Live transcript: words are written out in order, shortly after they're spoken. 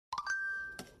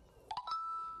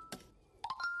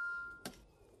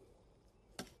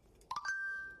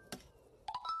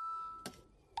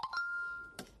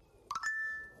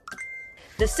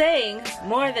The saying,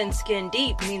 more than skin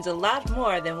deep, means a lot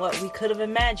more than what we could have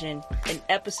imagined in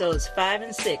episodes 5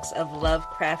 and 6 of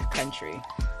Lovecraft Country.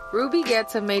 Ruby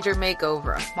gets a major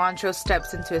makeover, Montrose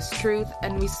steps into his truth,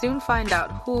 and we soon find out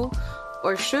who,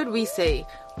 or should we say,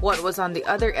 what was on the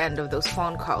other end of those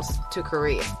phone calls to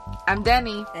Korea. I'm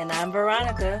Denny. And I'm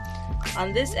Veronica.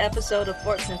 On this episode of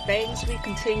Forks and Fangs, we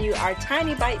continue our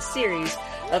Tiny Bite series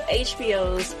of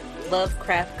HBO's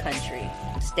Lovecraft Country.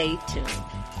 Stay tuned.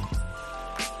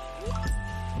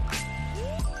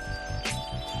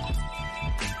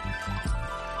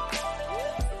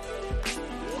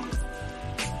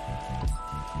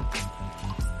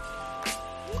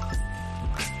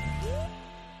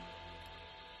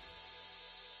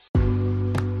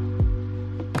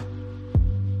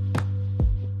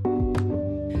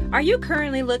 Are you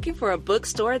currently looking for a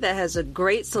bookstore that has a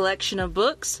great selection of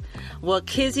books? Well,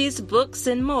 Kizzy's Books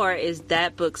and More is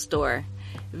that bookstore.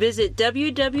 Visit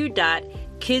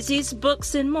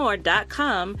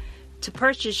www.kizzy'sbooksandmore.com to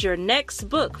purchase your next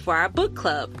book for our book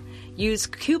club. Use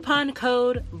coupon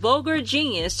code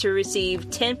VulgarGenius to receive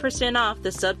 10% off the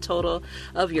subtotal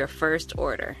of your first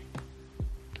order.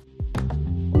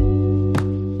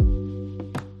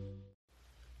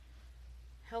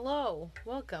 Hello,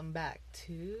 welcome back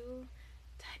to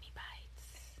Tiny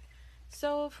Bites.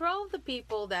 So for all the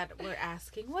people that were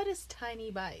asking, what is Tiny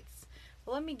Bites?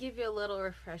 Well, let me give you a little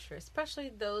refresher, especially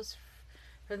those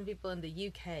from the people in the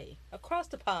UK. Across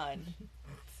the pond.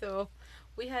 So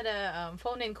we had a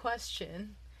phone-in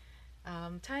question.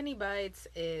 Tiny Bites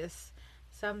is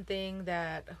something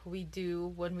that we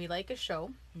do when we like a show.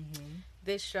 Mm-hmm.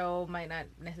 This show might not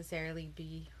necessarily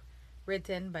be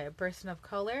written by a person of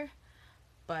color,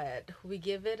 but we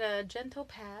give it a gentle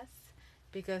pass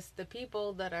because the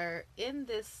people that are in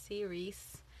this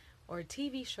series or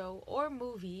TV show or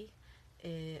movie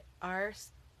are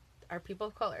people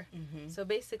of color. Mm-hmm. So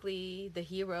basically the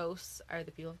heroes are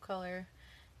the people of color,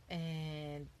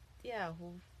 and yeah,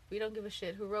 we don't give a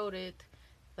shit who wrote it.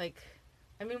 Like,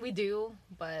 I mean, we do,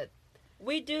 but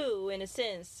we do in a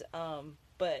sense,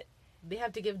 but they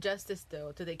have to give justice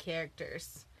though to the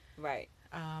characters, right?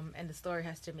 And the story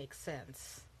has to make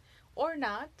sense. Or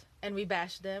not, and we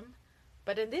bash them.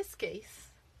 But in this case...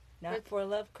 Not for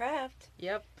Lovecraft.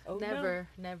 Yep. Oh, never.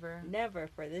 Never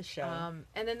for this show.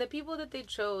 And then the people that they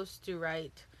chose to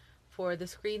write for the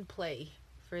screenplay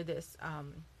for this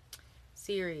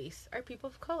series are people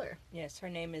of color. Yes, her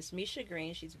name is Misha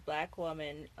Green. She's a black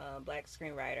woman, black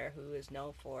screenwriter who is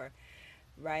known for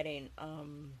writing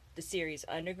the series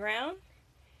Underground.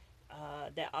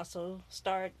 That also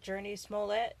starred Journey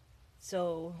Smollett.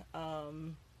 So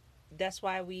that's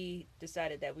why we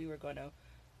decided that we were going to,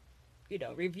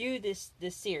 review this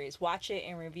series, watch it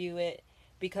and review it,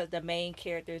 because the main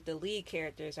characters, the lead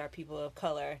characters, are people of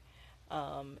color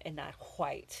and not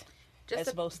white,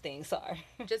 as most things are.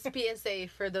 Just PSA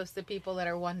for the people that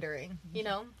are wondering,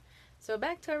 So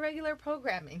back to our regular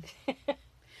programming.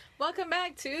 Welcome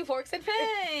back to Forks and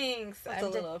Fangs. That's a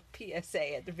little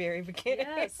PSA at the very beginning.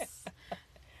 Yes.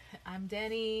 I'm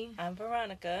Denny. I'm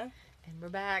Veronica. And we're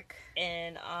back.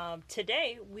 And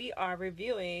today we are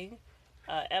reviewing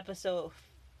episode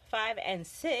 5 and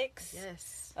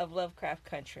 6 of Lovecraft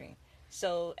Country.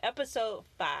 So episode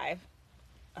 5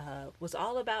 was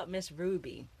all about Miss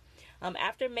Ruby.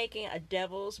 After making a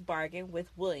devil's bargain with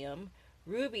William,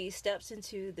 Ruby steps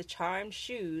into the charmed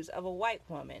shoes of a white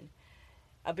woman.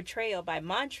 A betrayal by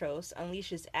Montrose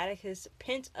unleashes Atticus'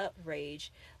 pent-up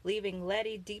rage, leaving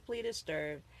Letty deeply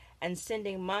disturbed and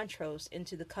sending Montrose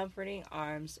into the comforting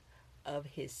arms of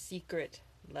his secret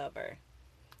lover.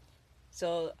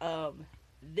 So,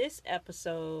 this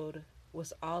episode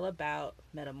was all about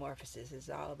metamorphosis. It's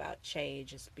all about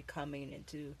change. It's becoming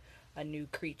into a new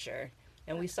creature.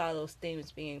 And we saw those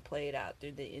themes being played out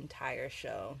through the entire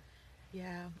show.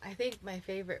 Yeah, I think my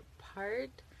favorite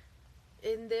part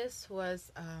in this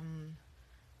was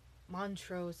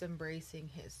Montrose embracing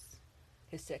his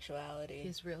sexuality,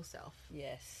 his real self.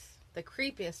 Yes. The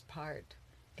creepiest part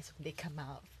is when they come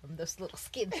out from those little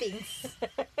skin things.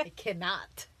 I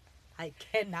cannot,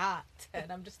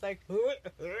 and I'm just like,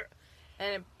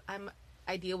 and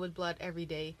I deal with blood every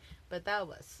day, but that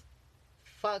was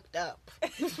fucked up.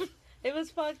 It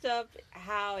was fucked up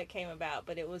how it came about,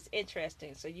 but it was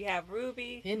interesting. So you have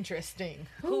Ruby. Interesting.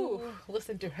 Who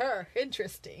listen to her?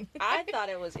 Interesting. I thought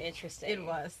it was interesting. It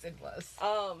was.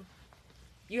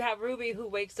 You have Ruby who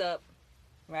wakes up,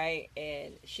 right,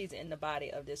 and she's in the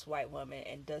body of this white woman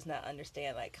and does not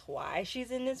understand why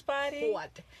she's in this body.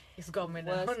 What is going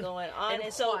on? What's going on?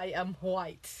 And so why I'm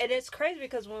white. And it's crazy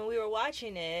because when we were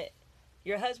watching it,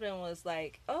 your husband was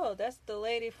like, "Oh, that's the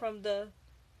lady from the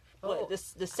what,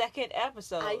 the second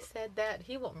episode. I said that.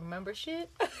 He won't remember shit.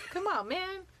 Come on,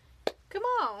 man. Come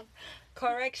on.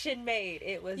 Correction made.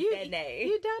 It was Danae.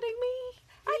 You doubting me?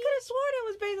 I could have sworn it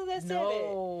was Basil that said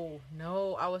it.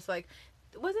 No. I was like,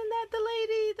 wasn't that the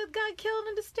lady that got killed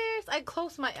in the stairs? I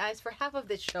closed my eyes for half of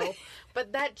this show,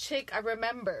 but that chick I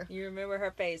remember. You remember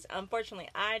her face. Unfortunately,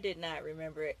 I did not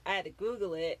remember it. I had to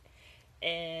Google it,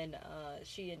 and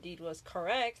she indeed was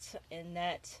correct in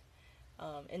that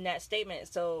statement.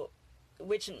 So,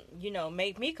 which,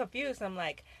 made me confused. I'm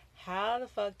like, how the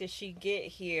fuck did she get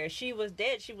here? She was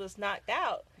dead. She was knocked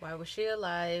out. Why was she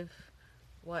alive?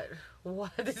 What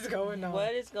is going on?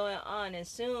 What is going on? And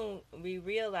soon we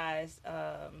realize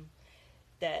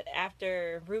that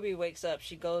after Ruby wakes up,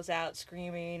 she goes out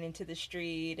screaming into the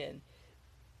street and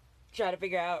try to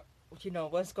figure out,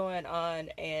 what's going on.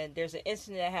 And there's an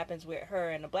incident that happens with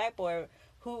her and a black boy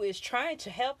who is trying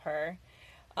to help her.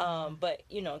 But,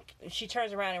 she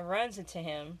turns around and runs into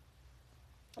him.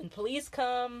 And police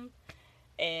come,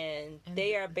 and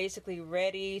they are basically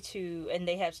ready to, and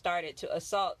they have started to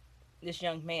assault this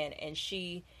young man, and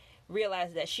she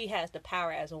realizes that she has the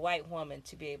power as a white woman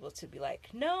to be able to be like,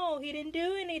 no, he didn't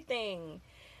do anything,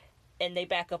 and they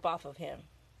back up off of him.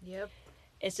 Yep.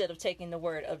 Instead of taking the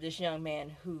word of this young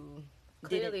man who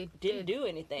clearly didn't do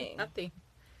anything, nothing,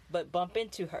 but bump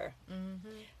into her.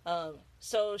 Mm-hmm.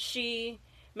 So she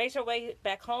makes her way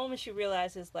back home, and she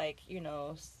realizes, like,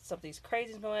 something's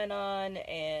crazy going on,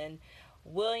 and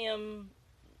William,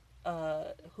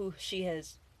 who she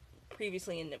has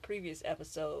previously in the previous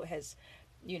episode has,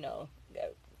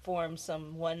 formed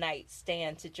some one-night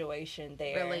stand situation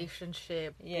there.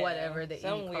 Relationship, whatever that you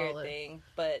call it. Some weird thing.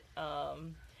 But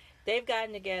they've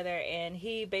gotten together, and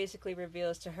he basically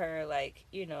reveals to her, like,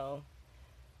 you're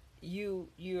in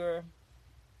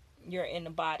the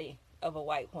body of a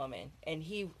white woman, and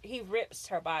he rips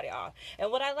her body off.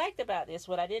 And what I liked about this,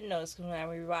 what I didn't notice when I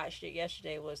rewatched it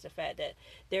yesterday, was the fact that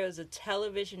there was a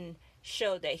television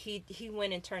show that he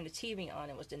went and turned the TV on.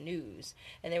 It was the news,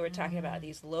 and they were talking about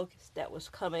these locusts that was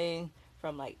coming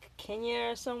from like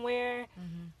Kenya or somewhere,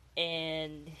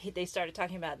 and they started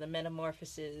talking about the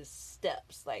metamorphosis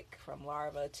steps, like from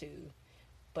larva to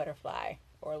butterfly,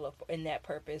 or in that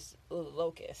purpose,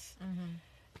 locust.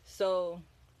 So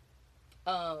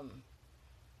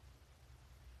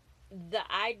the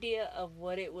idea of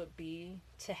what it would be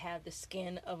to have the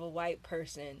skin of a white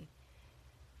person,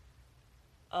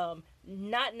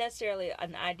 not necessarily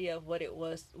an idea of what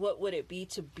would it be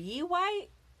to be white,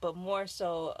 but more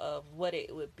so of what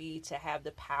it would be to have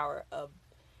the power of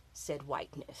said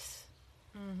whiteness.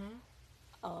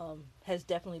 Has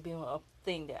definitely been a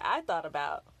thing that I thought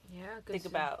about. Think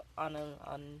about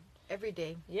on every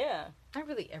day. Yeah, not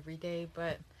really every day,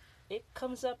 but it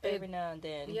comes up every now and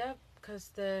then. Yep, because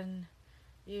then,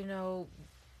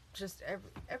 just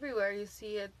everywhere you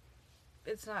see it,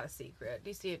 it's not a secret.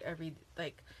 You see it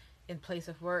in place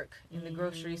of work, in the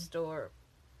grocery store,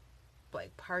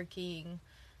 like parking,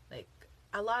 like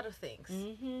a lot of things.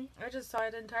 I just saw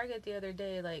it in Target the other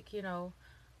day, like,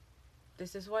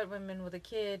 this is white women with a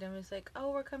kid, and it's like,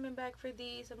 oh, we're coming back for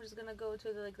these. I'm just gonna go to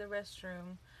the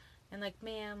restroom, and like,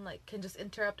 ma'am, like, can just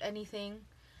interrupt anything,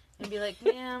 and be like,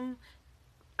 ma'am,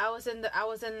 I was in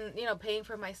paying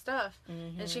for my stuff,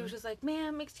 and she was just like,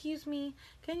 ma'am, excuse me,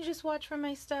 can you just watch for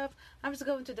my stuff? I'm just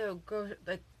going to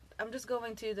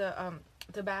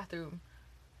the bathroom.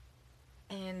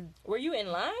 And were you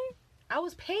in line? I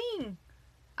was paying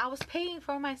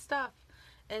for my stuff,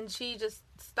 and she just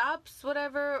stops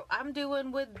whatever I'm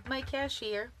doing with my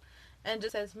cashier, and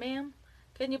just says, ma'am,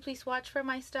 can you please watch for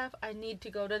my stuff? I need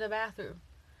to go to the bathroom.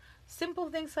 Simple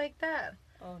things like that.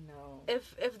 Oh no.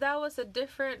 If that was a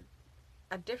different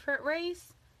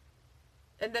race,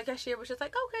 and the cashier was just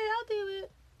like, okay, I'll do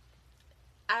it.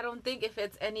 I don't think if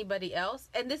it's anybody else,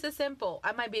 and this is simple,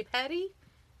 I might be petty,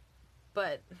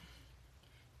 but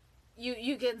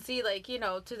you can see, like,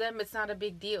 to them it's not a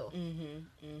big deal.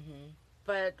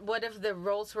 But what if the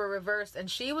roles were reversed and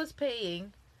she was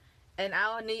paying, and I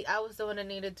was the one that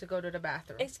needed to go to the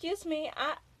bathroom? Excuse me,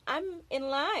 I'm in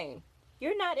line.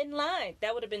 You're not in line.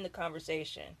 That would have been the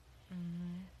conversation.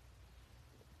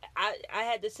 I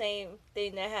had the same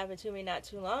thing that happened to me not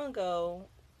too long ago.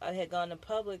 I had gone to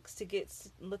Publix to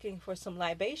looking for some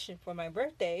libation for my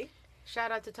birthday.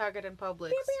 Shout out to Target and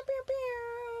Publix.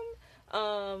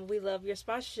 We love your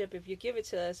sponsorship if you give it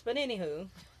to us. But anywho,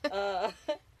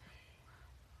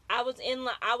 I was in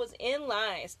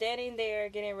line, standing there,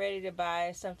 getting ready to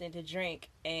buy something to drink,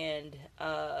 and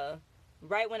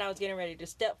right when I was getting ready to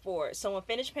step forward, someone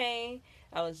finished paying.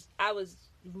 I was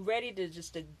ready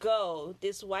to go.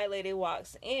 This white lady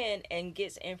walks in and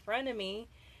gets in front of me,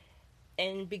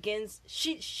 and begins,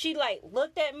 she like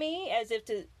looked at me as if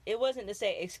to, it wasn't to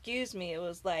say excuse me, it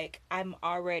was like I'm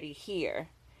already here,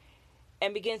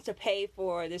 and begins to pay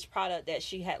for this product that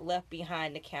she had left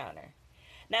behind the counter.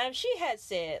 Now if she had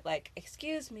said like,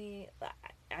 excuse me,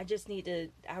 I just need to,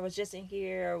 I was just in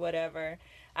here or whatever,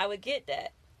 I would get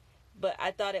that. But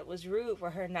I thought it was rude for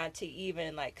her not to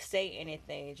even like say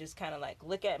anything, just kind of like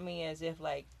look at me as if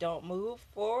like, don't move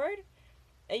forward.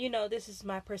 And you know, this is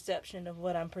my perception of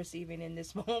what I'm perceiving in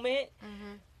this moment.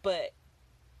 Mm-hmm. But,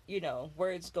 you know,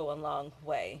 words go a long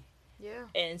way. Yeah.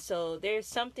 And so there's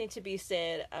something to be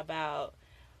said about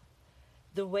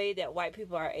the way that white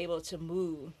people are able to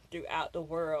move throughout the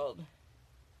world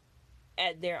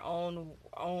at their own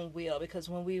will. Because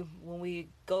when we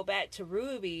go back to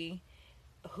Ruby,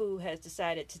 who has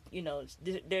decided to, you know,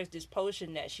 there's this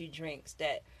potion that she drinks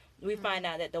that we find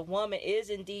out that the woman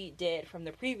is indeed dead from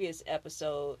the previous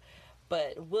episode,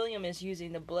 but William is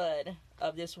using the blood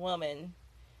of this woman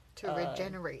to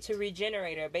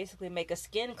regenerate her, basically make a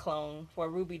skin clone for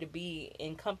Ruby to be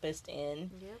encompassed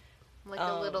in. Yep. Like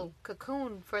a little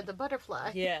cocoon for the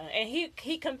butterfly. Yeah, and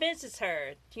he convinces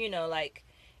her, you know, like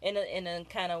in a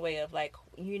kind of way of like,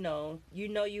 you know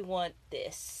you want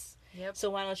this. Yep. So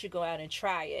why don't you go out and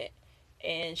try it?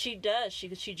 And she does.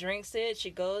 She drinks it. She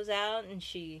goes out and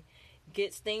she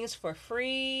gets things for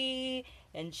free.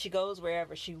 And she goes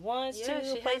wherever she wants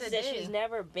to, places that she's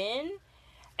never been.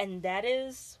 And that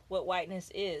is what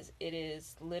whiteness is. It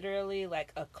is literally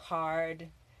like a card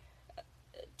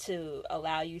to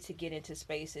allow you to get into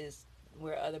spaces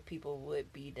where other people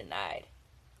would be denied.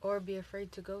 Or be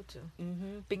afraid to go to.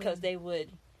 Mm-hmm. Because they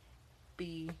would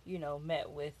be, you know, met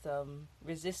with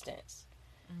resistance.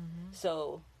 Mm-hmm.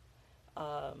 So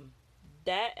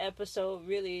that episode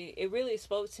really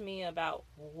spoke to me about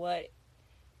what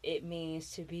it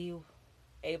means to be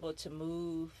able to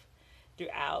move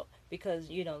throughout, because,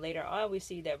 you know, later on we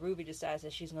see that Ruby decides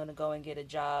that she's going to go and get a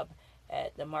job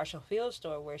at the Marshall Field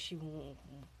store where she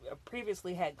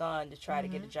previously had gone to try to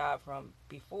get a job from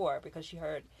before, because she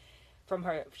heard from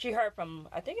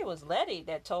I think it was Letty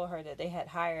that told her that they had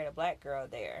hired a black girl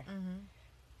there.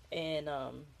 And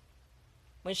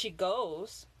when she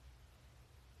goes,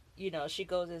 you know, she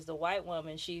goes as the white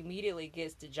woman, she immediately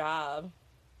gets the job,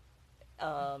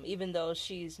 even though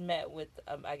she's met with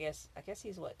I guess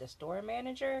he's the store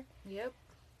manager. Yep.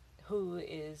 Who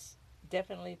is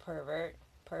definitely pervert.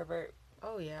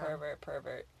 Oh yeah.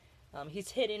 Pervert.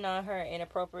 He's hitting on her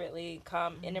inappropriately,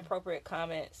 inappropriate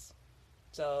comments.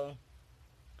 So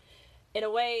in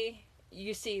a way,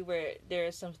 you see where there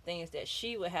are some things that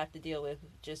she would have to deal with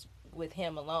just with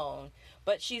him alone,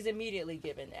 but she's immediately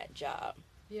given that job.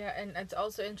 Yeah, and it's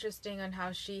also interesting on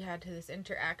how she had this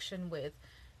interaction with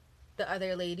the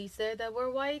other ladies there that were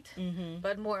white,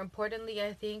 but more importantly,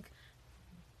 I think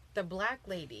the black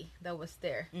lady that was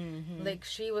there, like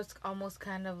she was almost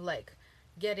kind of like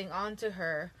getting onto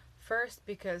her first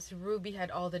because Ruby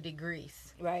had all the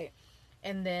degrees, right?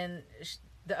 And then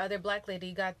the other black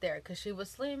lady got there because she was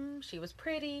slim, she was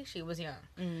pretty, she was young.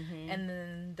 And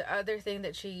then the other thing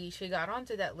that she got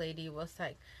onto that lady was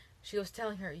like, she was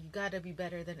telling her, you gotta be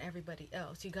better than everybody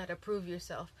else. You gotta prove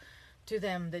yourself to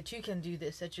them that you can do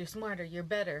this, that you're smarter, you're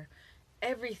better.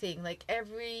 Everything, like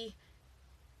every,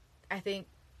 I think,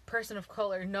 person of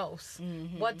color knows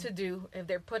what to do if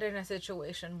they're put in a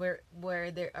situation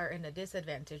where they are in a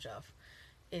disadvantage of,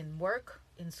 in work,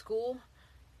 in school,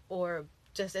 or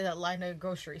just in a line at a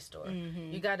grocery store.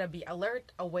 You gotta be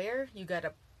alert, aware. You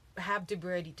gotta have to be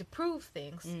ready to prove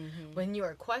things. When you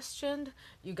are questioned,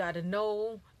 you gotta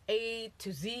know A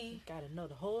to Z. You gotta know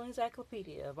the whole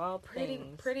encyclopedia of all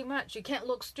things. Pretty much. You can't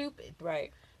look stupid.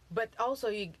 Right. But also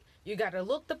you gotta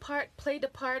look the part, play the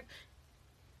part,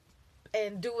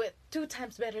 and do it 2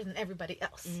 times better than everybody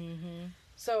else.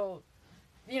 So,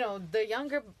 you know, the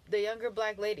younger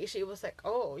black lady, she was like,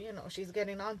 oh, you know, she's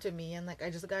getting on to me, and like I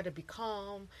just got to be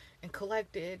calm and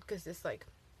collected, because it's like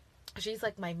she's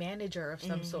like my manager of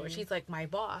some sort. She's like my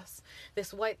boss.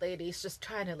 This white lady is just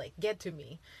trying to like get to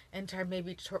me and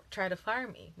try to fire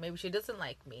me. Maybe she doesn't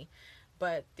like me,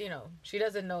 but you know, she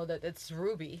doesn't know that it's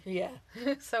Ruby. Yeah.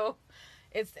 So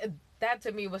that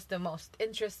to me was the most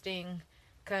interesting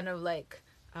kind of like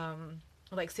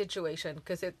situation,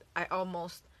 because I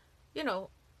almost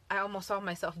saw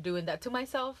myself doing that to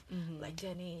myself. Like,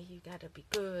 Jenny, you gotta be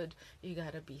good, you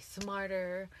gotta be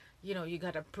smarter, you know, you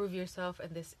gotta prove yourself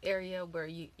in this area where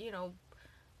you know,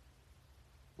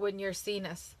 when you're seen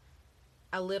as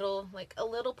a little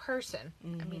person.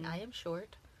 I mean, I am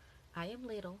short, I am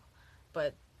little,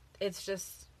 but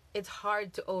it's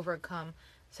hard to overcome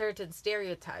certain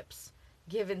stereotypes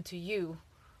given to you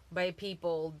by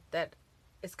people that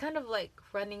it's kind of like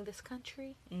running this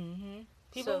country. Mm-hmm.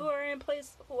 People who are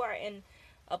in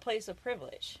a place of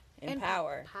privilege and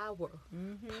power. Power.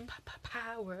 Mm-hmm.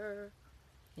 Power.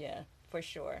 Yeah, for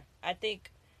sure. I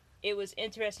think it was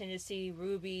interesting to see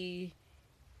Ruby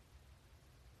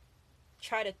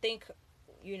try to think,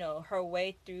 her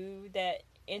way through that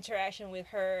interaction with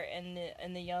her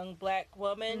and the young black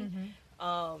woman.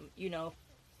 Mm-hmm.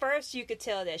 First you could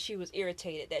tell that she was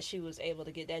irritated that she was able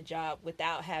to get that job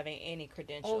without having any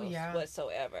credentials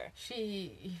whatsoever.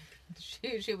 She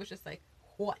was just like,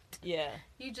 what? Yeah.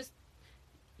 You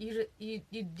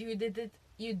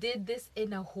did this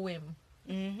in a whim.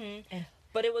 Mm-hmm.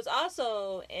 But it was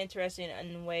also interesting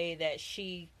in the way that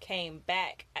she came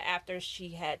back after she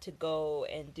had to go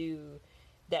and do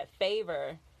that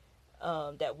favor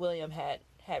that William had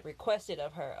requested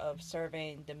of her, of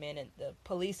serving the men and the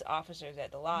police officers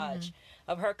at the lodge,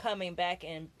 of her coming back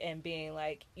and being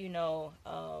like,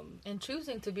 and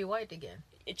choosing to be white again.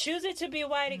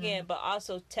 But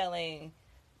also telling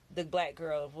the black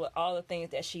girl all the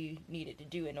things that she needed to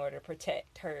do in order to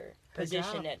protect her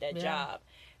position at that job.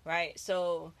 Right?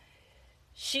 So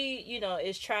she,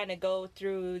 is trying to go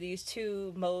through these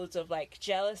two modes of like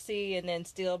jealousy and then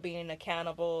still being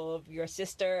accountable of your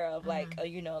sister, of like,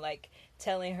 like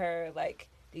telling her like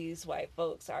these white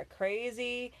folks are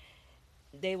crazy.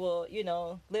 They will,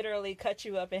 literally cut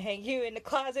you up and hang you in the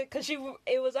closet, because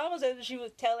it was almost as if she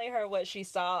was telling her what she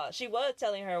saw. She was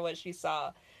telling her what she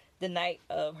saw the night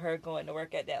of her going to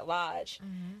work at that lodge.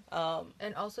 Mm-hmm.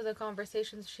 And also the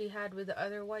conversations she had with the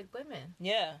other white women.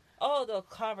 Yeah. Oh, the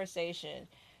conversation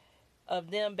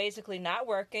of them basically not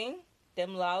working,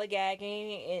 them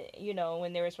lollygagging,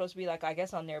 when they were supposed to be like, I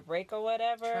guess on their break or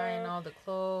whatever. Trying all the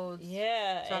clothes.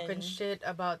 Yeah. Talking shit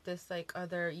about this like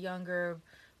other younger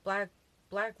black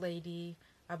lady,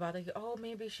 about like, oh,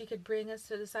 maybe she could bring us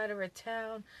to the side of her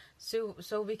town so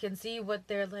we can see what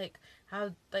they're like, how,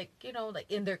 like,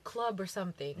 like in their club or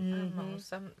something. Mm-hmm. I don't know,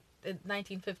 some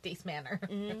 1950s manner.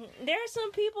 Mm-hmm. There are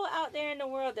some people out there in the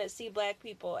world that see black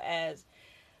people as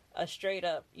a straight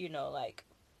up, like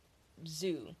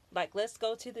zoo. Like, let's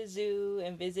go to the zoo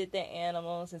and visit the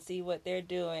animals and see what they're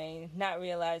doing, not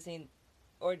realizing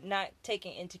or not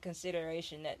taking into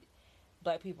consideration that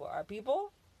black people are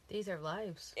people. These are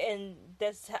lives. And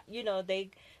that's how,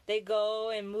 they go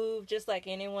and move just like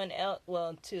anyone else,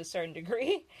 well, to a certain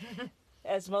degree,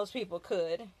 as most people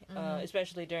could,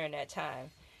 especially during that time.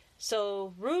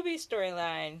 So Ruby's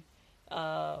storyline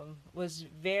was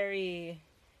very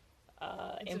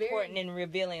important in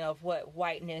revealing of what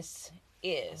whiteness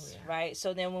is, right?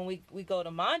 So then when we go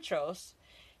to Montrose,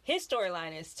 his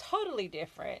storyline is totally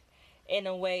different, in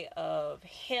a way of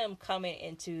him coming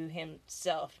into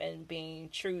himself and being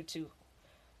true to,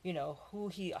 who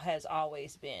he has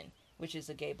always been, which is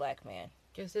a gay black man.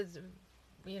 Because it's,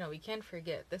 we can't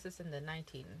forget, this is in the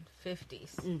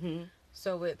 1950s. Mm-hmm.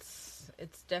 So it's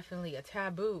definitely a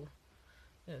taboo.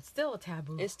 It's still a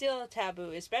taboo. It's still a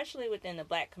taboo, especially within the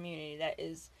black community. That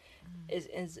is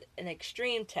an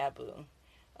extreme taboo.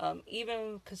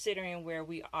 Even considering where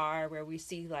we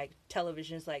see like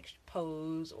televisions like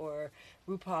Pose or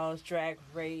RuPaul's Drag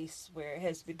Race, where it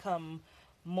has become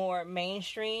more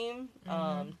mainstream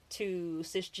to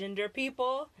cisgender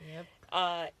people.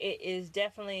 Yep. It is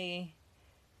definitely,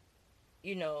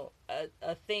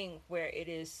 a thing where it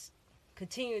is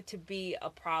continued to be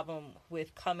a problem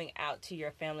with coming out to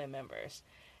your family members.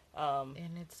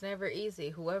 And it's never easy,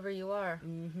 whoever you are.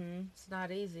 Mm-hmm. It's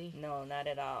not easy. No, not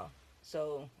at all.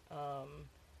 So,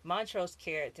 Montrose's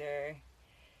character,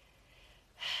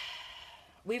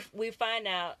 we find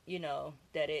out,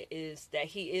 that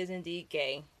he is indeed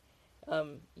gay.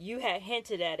 You had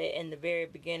hinted at it in the very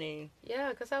beginning. Yeah,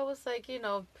 because I was like, it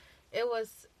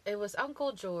was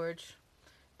Uncle George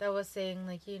that was saying,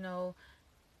 like,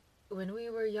 when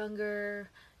we were younger,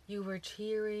 you were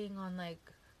cheering on, like,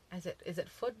 is it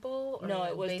football or no?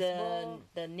 It was baseball?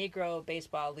 the Negro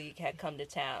Baseball League had come to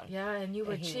town. Yeah, and you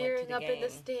were cheering up in the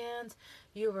stands.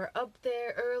 You were up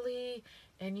there early,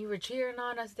 and you were cheering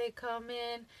on as they come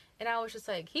in. And I was just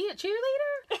like, he a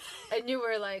cheerleader? And you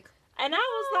were like, and I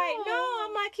was like, no.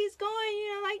 I'm like, he's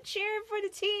going, like cheering for the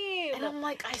team. And I'm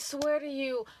like, I swear to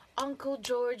you, Uncle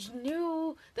George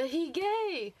knew that he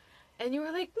gay. And you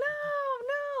were like,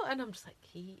 no. And I'm just like,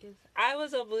 he is. I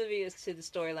was oblivious to the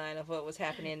storyline of what was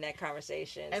happening in that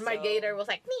conversation. And my gator was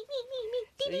like, me.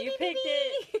 So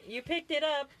you picked it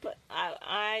up, but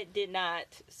I did not.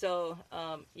 So,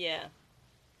 yeah.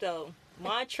 So,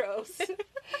 Montrose,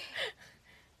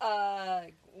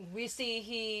 we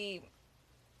see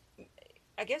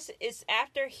I guess it's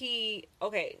after he,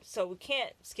 okay, so we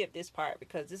can't skip this part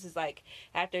because this is like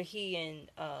after he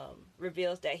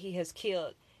reveals that he has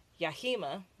killed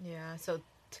Yahima. Yeah, so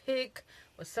Tick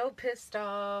was so pissed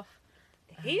off.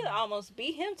 He almost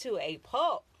beat him to a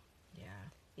pulp. Yeah.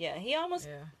 Yeah, he almost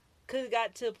could have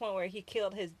got to the point where he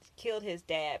killed his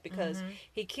dad because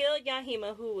he killed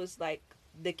Yahima, who was like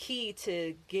the key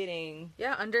to getting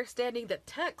understanding the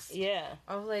text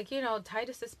of like, you know,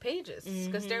 Titus's pages,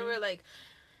 because they were like,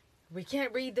 we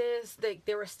can't read this.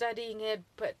 They were studying it,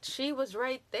 but she was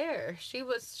right there. She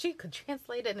could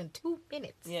translate it in 2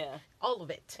 minutes. Yeah, all of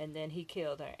it. And then he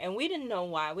killed her, and we didn't know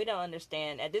why. We don't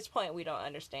understand at this point. We don't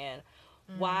understand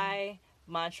why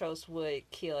Montrose would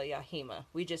kill Yahima.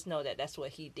 We just know that that's what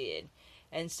he did.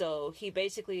 And so he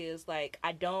basically is like,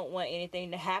 I don't want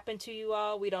anything to happen to you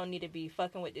all. We don't need to be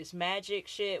fucking with this magic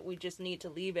shit. We just need to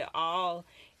leave it all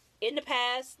in the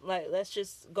past. Like, let's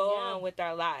just go on with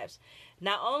our lives.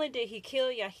 Not only did he kill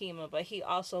Yahima, but he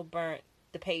also burnt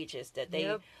the pages that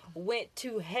they went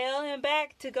to hell and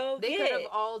back to go get. They could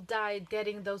have all died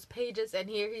getting those pages, and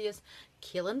here he is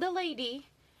killing the lady,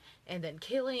 and then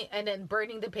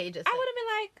burning the pages. I would have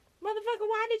been like, motherfucker,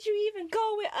 why did you even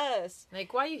go with us?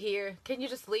 Like, why are you here? Can you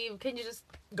just leave? Can you just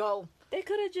go? They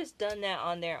could have just done that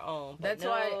on their own. That's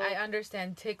why I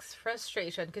understand Tick's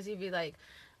frustration, because he'd be like,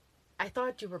 I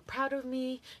thought you were proud of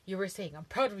me. You were saying, I'm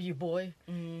proud of you, boy.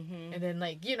 Mm-hmm. And then,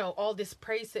 like, you know, all this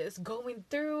praises, going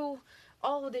through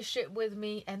all of this shit with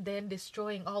me, and then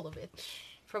destroying all of it.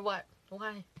 For what?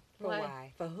 Why? For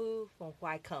why? For who? For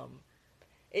why come?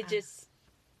 It just...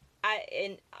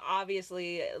 and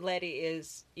obviously Letty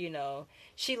is, you know,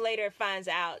 she later finds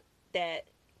out that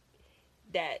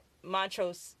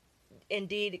Montrose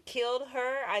indeed killed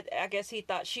her. I guess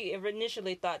she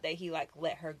initially thought that he like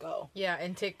let her go. Yeah,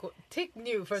 and Tick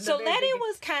knew from the So Letty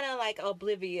was kind of like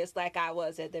oblivious, like I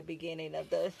was at the beginning of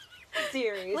the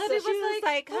series. Letty so she was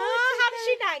like, huh? How did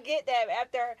she not get that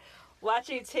after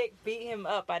watching Tick beat him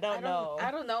up? I don't know.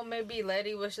 I don't know. Maybe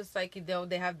Letty was just like, you know,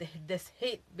 they have this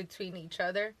hate between each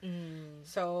other.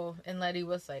 So, and Letty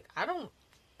was like, I don't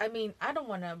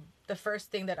want to. The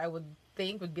first thing that I would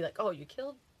think would be like, oh, you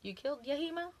killed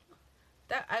Yahima?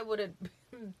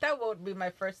 That won't be my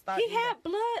first thought. He had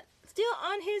blood still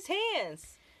on his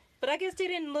hands, but I guess they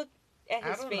didn't look at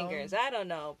his fingers. I don't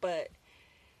know, but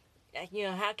you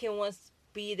know, how can one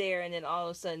be there and then all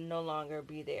of a sudden no longer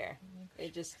be there?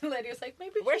 It just... Letty was like,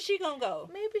 maybe... Where's she gonna go?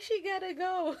 Maybe she gotta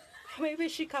go. Maybe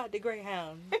she caught the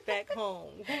Greyhound back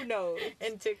home. Who knows?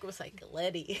 And Tick was like,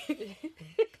 Letty.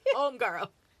 Home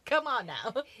girl. Come on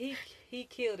now. He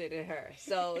killed it in her.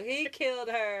 So he killed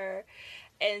her.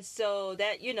 And so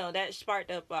that, you know, that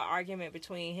sparked up an argument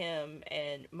between him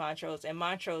and Montrose. And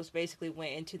Montrose basically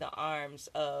went into the arms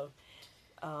of...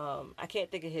 I can't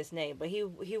think of his name, but he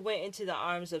went into the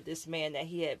arms of this man that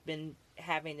he had been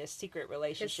having this secret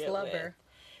relationship with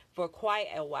for quite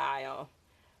a while.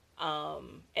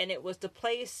 And it was the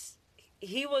place,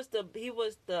 he was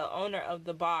the owner of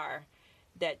the bar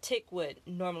that Tick would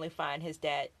normally find his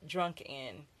dad drunk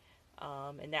in.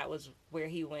 And that was where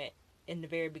he went in the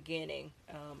very beginning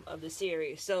of the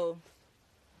series. So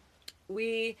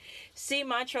we see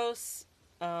Montrose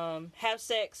have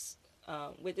sex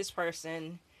with this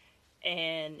person,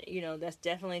 and you know, that's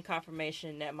definitely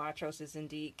confirmation that Montrose is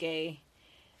indeed gay.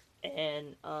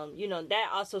 And you know, that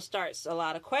also starts a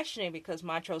lot of questioning, because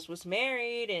Montrose was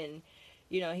married, and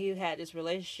you know, he had this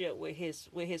relationship with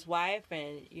his wife,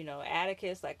 and you know,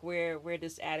 Atticus, like where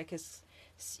does Atticus,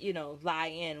 you know, lie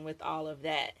in with all of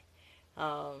that?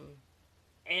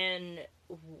 And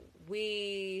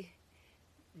we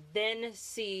then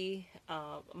see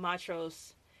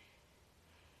Montrose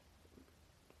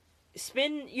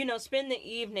spend the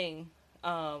evening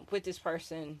with this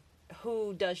person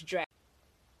who does drag.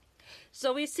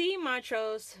 So we see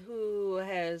Montrose, who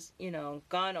has, you know,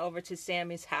 gone over to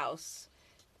Sammy's house,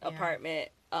 apartment,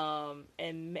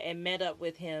 and met up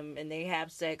with him, and they have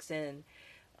sex. And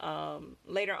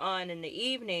later on in the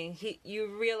evening,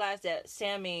 you realize that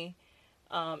Sammy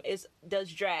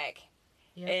does drag.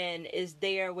 Yep. And is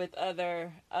there with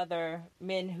other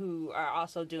men who are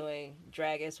also doing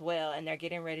drag as well, and they're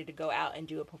getting ready to go out and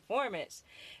do a performance.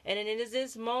 And it is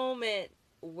this moment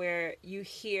where you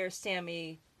hear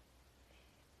Sammy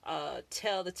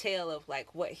tell the tale of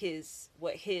like what his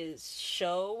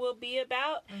show will be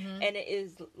about, and it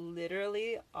is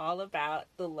literally all about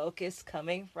the locust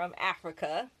coming from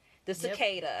Africa. The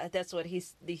cicada, that's what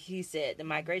he said, the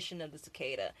migration of the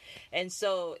cicada. And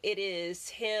so it is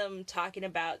him talking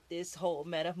about this whole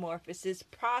metamorphosis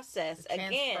process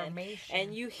again.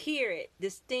 And you hear it.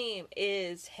 This theme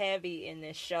is heavy in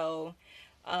this show.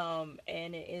 And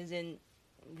it is in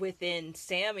within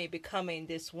Sammy becoming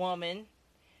this woman,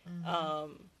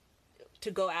 to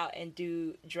go out and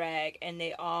do drag, and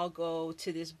they all go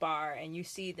to this bar, and you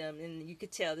see them, and you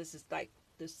could tell this is like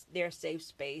their safe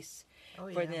space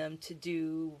for them to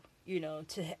do,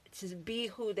 to be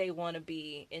who they want to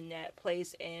be in that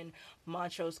place. And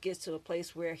Montrose gets to a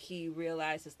place where he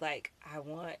realizes, like, I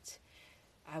want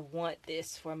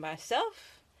this for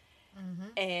myself,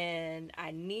 and I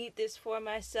need this for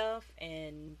myself.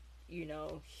 And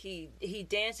he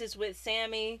dances with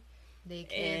Sammy. They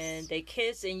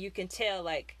kiss, and you can tell,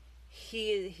 like,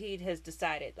 he has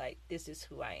decided, like, this is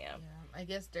who I am. Yeah, I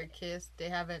guess they're kissed. They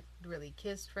haven't really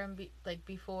kissed from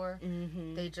before.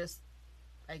 They just,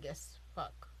 I guess,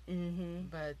 fuck.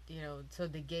 But so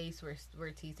the gays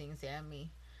were teasing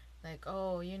Sammy, like,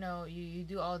 oh, you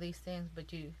do all these things,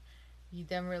 but you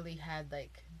never really had,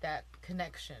 like, that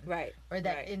connection, right, or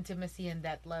that intimacy in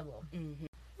that level.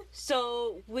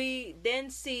 So we then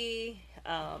see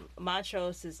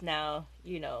Montrose is now,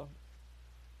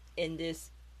 in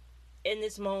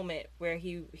this moment where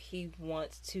he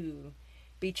wants to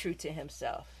be true to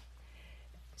himself.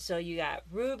 So you got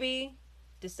Ruby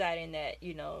deciding that,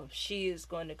 she is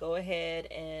going to go ahead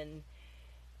and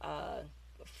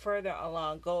further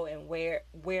along go and wear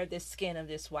the skin of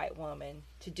this white woman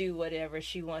to do whatever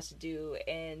she wants to do.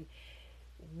 And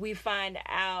we find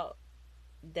out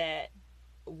that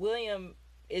William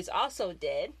is also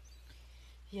dead.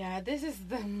 Yeah, this is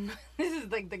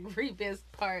like the creepiest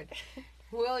part.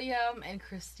 William and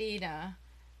Christina,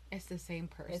 it's the same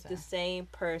person. It's the same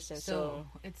person. So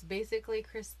it's basically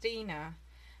Christina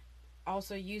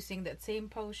also using that same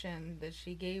potion that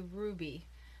she gave Ruby,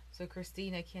 so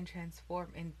Christina can transform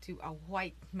into a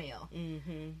white male.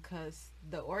 Because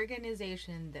the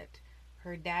organization that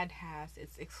her dad has,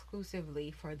 it's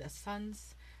exclusively for the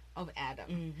sons of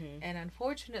Adam. And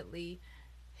unfortunately,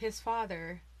 his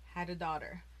father had a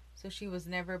daughter, so she was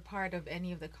never part of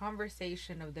any of the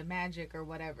conversation of the magic or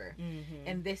whatever.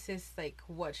 And this is like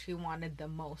what she wanted the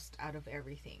most out of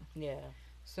everything.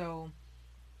 So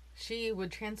she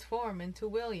would transform into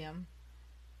William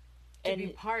to be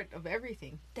part of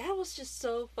everything. That was just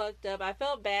so fucked up. I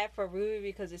felt bad for Ruby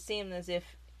because it seemed as if,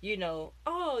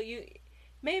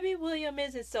 maybe William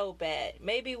isn't so bad.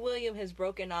 Maybe William has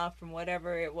broken off from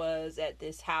whatever it was at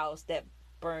this house that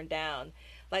burned down.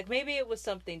 Like, maybe it was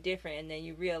something different, and then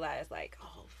you realize, like,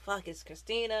 oh, fuck, it's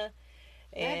Christina.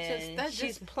 And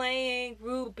she's playing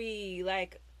Ruby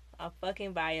like a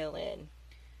fucking violin.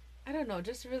 I don't know,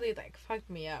 just really, like, fucked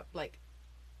me up. Like,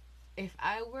 if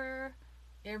I were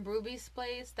in Ruby's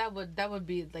place, that would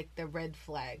be, like, the red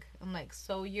flag. I'm like,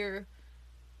 so you're...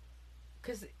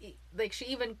 Because, like, she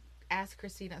even asked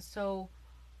Christina, so,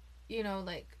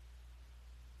 like,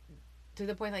 to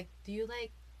the point, like, do you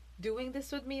like doing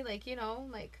this with me? Like,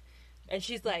 like... And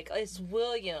she's like, it's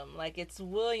William. Like, it's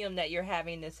William that you're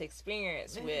having this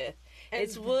experience with. And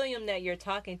it's William that you're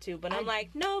talking to. But I'm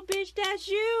like, no, bitch, that's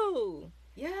you.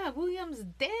 Yeah, William's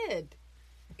dead.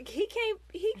 He can't...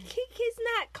 He's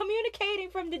not communicating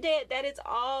from the dead. That is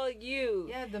all you.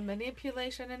 Yeah, the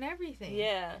manipulation and everything.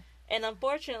 Yeah. And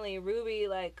unfortunately, Ruby,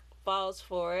 like, falls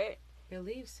for it.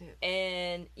 Believes it.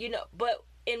 And, but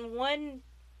in one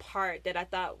part that I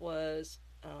thought was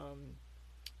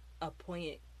a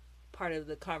poignant part of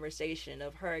the conversation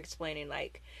of her explaining,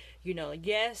 like,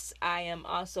 yes, I am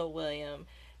also William.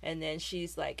 And then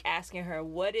she's, like, asking her,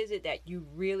 what is it that you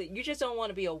just don't want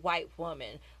to be a white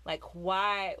woman. Like,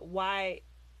 why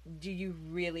do you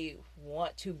really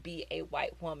want to be a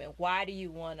white woman? Why do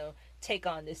you want to take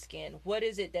on this skin? What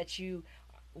is it that you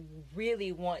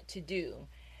really want to do?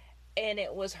 And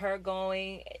it was her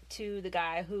going to the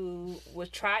guy who was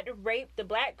tried to rape the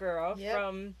black girl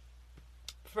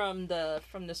from the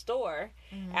store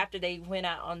after they went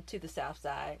out onto the south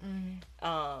side.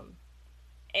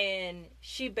 And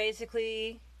she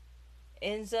basically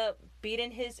ends up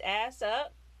beating his ass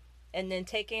up and then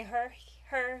taking her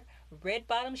red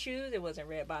bottom shoes. It wasn't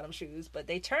red bottom shoes, but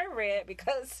they turned red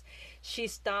because she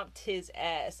stomped his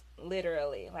ass,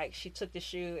 literally. Like, she took the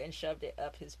shoe and shoved it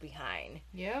up his behind.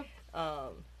 Yeah.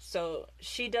 So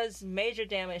she does major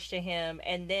damage to him,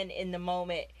 and then in the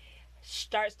moment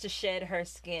starts to shed her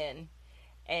skin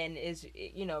and is,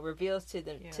 reveals to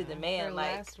the man, her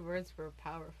like, last words were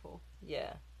powerful.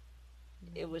 Yeah.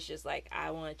 It was just like,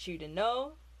 I want you to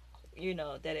know,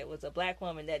 that it was a black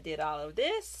woman that did all of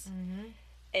this.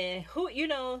 And who,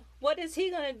 what is he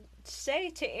gonna say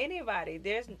to anybody?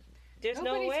 There's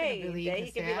no way that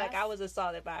he can be like, I was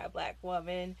assaulted by a black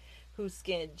woman whose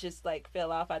skin just, like,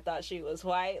 fell off. I thought she was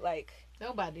white. Like,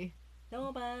 nobody.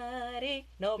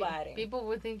 People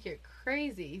would think you're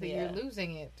crazy, that you're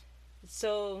losing it.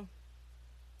 So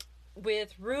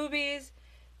with Ruby's,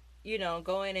 you know,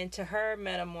 going into her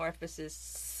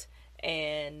metamorphosis,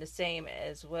 and the same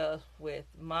as well with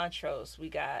Montrose, we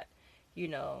got, you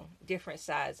know, different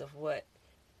sides of what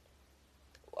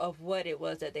it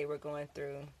was that they were going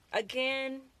through.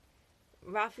 Again,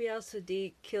 Raphael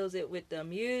Sadiq kills it with the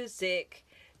music,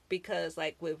 because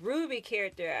like with Ruby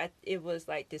character, it was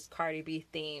like this Cardi B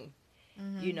theme.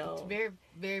 Mm-hmm. You know, it's very,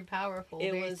 very powerful.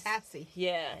 It very was sassy.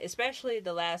 Yeah, especially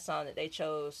the last song that they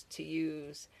chose to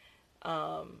use,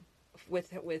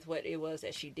 with what it was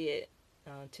that she did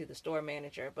to the store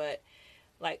manager. But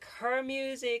like her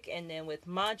music, and then with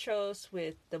Montrose,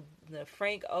 with the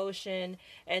Frank Ocean,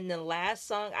 and the last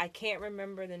song, I can't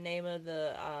remember the name of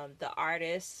the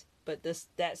artist, but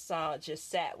that song just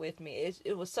sat with me.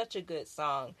 It was such a good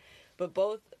song. But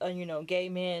both you know, gay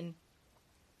men,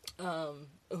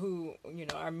 who, you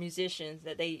know, are musicians,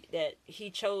 that he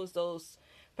chose those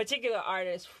particular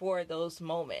artists for those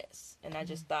moments. And I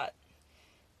just thought,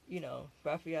 you know,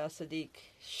 Raphael Sadiq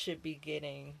should be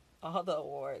getting all the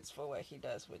awards for what he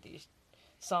does with these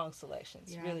song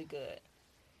selections. Yeah. Really good.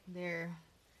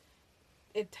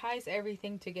 It ties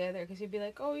everything together, because you'd be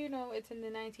like, oh, you know, it's in the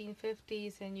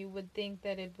 1950s, and you would think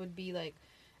that it would be like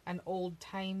an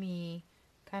old-timey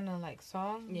kind of like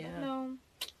song. Yeah. But no.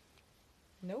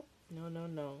 Nope.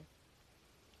 No.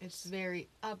 It's very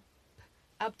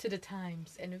up to the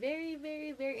times, and very,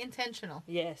 very, very intentional.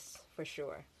 Yes, for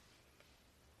sure.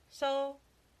 So,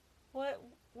 what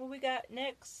we got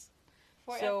next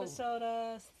for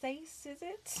episode 6? Is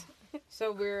it?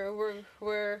 So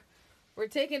we're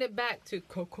taking it back to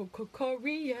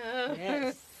Korea.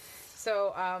 Yes.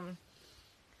 So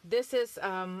this is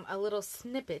a little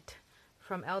snippet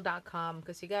from L.com,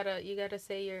 because you gotta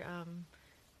say your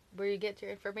where you get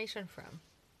your information from.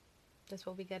 That's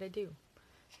what we gotta do.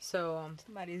 So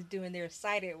somebody's doing their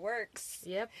site at works.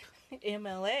 Yep.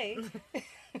 MLA.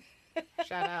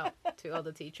 Shout out to all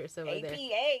the teachers over APA.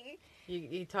 there.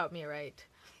 You taught me right.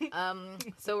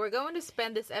 So we're going to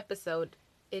spend this episode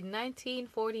in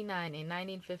 1949 in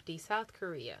 1950 South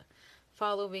Korea,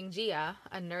 following Jia,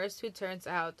 a nurse who turns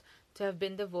out to have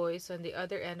been the voice on the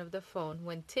other end of the phone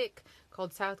when Tick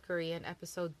called South Korea in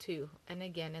episode 2, and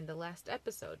again in the last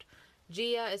episode.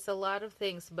 Jia is a lot of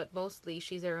things, but mostly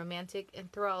she's a romantic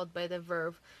enthralled by the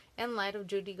verve and light of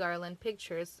Judy Garland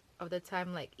pictures of the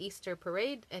time like Easter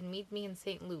Parade and Meet Me in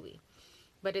St. Louis.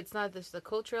 But it's not just the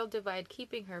cultural divide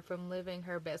keeping her from living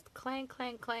her best clang,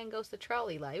 clang, clang goes the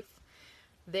trolley life.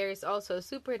 There is also a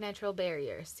supernatural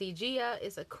barrier. See, Jia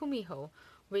is a kumiho,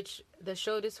 which the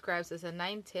show describes as a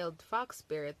nine-tailed fox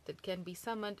spirit that can be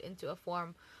summoned into a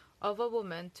form of a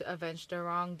woman to avenge the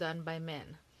wrong done by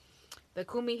men. The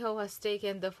kumiho has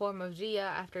taken the form of Jia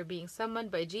after being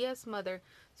summoned by Jia's mother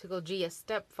to kill Jia's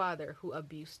stepfather, who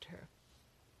abused her.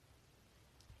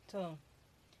 So,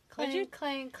 clang,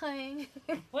 clang, clang.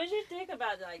 What did you think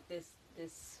about like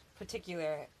this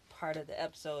particular part of the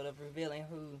episode of revealing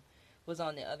who was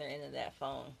on the other end of that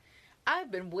phone?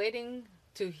 I've been waiting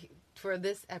for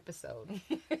this episode,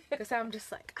 because I'm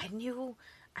just like, I knew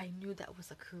that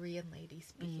was a Korean lady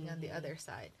speaking on the other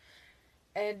side.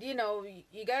 And you know,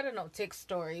 you gotta know Tick's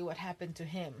story, what happened to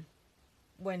him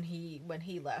when he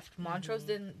left. Montrose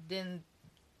didn't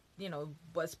you know,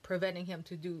 was preventing him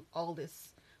to do all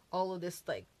of this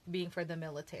like being for the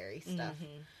military stuff.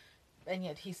 And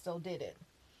yet he still did it.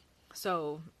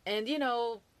 So, and you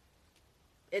know,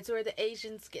 it's where the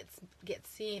Asians get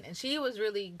seen, and she was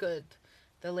really good.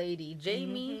 The lady,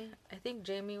 Jamie, I think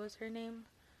Jamie was her name.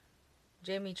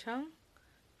 Jamie Chung.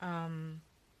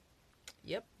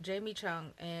 Yep, Jamie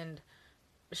Chung. And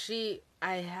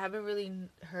I haven't really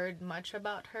heard much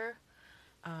about her.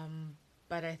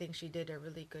 But I think she did a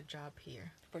really good job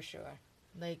here. For sure.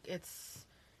 Like, it's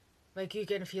like you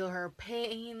can feel her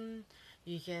pain,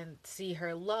 you can see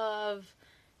her love,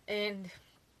 and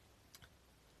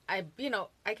I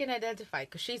can identify,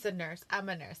 because she's a nurse. I'm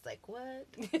a nurse. Like, what?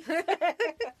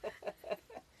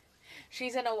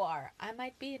 She's in a war. I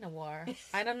might be in a war.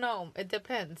 I don't know. It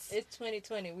depends. It's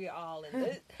 2020. We're all in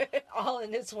this, all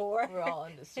in this war. We're all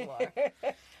in this war.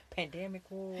 Pandemic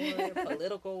war,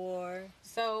 political war.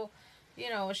 So, you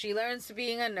know, she learns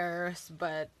being a nurse,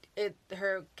 but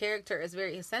her character is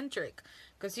very eccentric,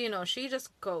 because, you know, she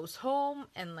just goes home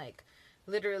and, like,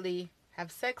 literally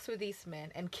have sex with these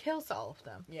men and kills all of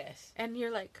them. Yes. And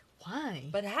you're like, why?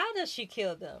 But how does she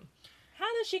kill them? How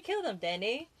does she kill them,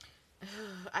 Danny?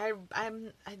 I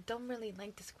don't really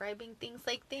like describing things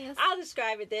like this. I'll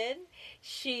describe it then.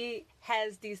 She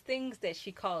has these things that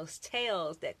she calls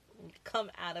tails that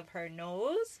come out of her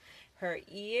nose, her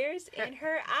ears, and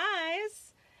her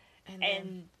eyes.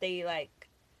 And they, like,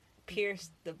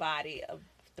 pierce the body of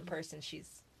the the person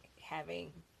she's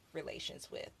having relations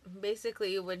with.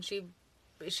 Basically, when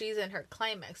she's in her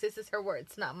climax, this is her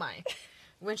words, not mine.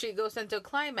 When she goes into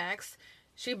climax,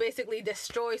 she basically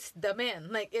destroys the man.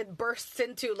 Like, it bursts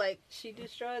into, like... She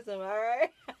destroys him,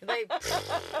 alright? Like,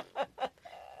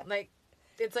 like,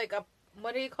 it's like a...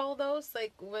 What do you call those?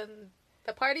 Like, when...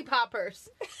 The party poppers.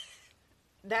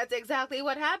 That's exactly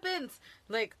what happens.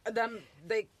 Like, them...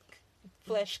 Like...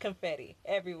 Flesh confetti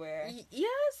everywhere.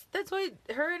 Yes, that's why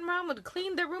her and Mom would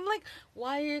clean the room. Like,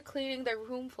 why are you cleaning the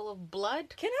room full of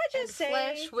blood? Can I just say...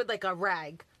 flesh with, like, a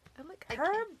rag? I'm like,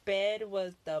 her bed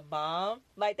was the bomb.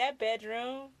 Like, that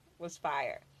bedroom was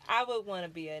fire. I would want to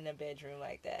be in a bedroom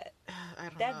like that. I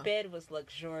don't know. That bed was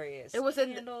luxurious. It was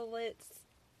in candlelit.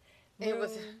 It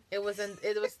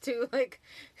was to, like,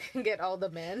 get all the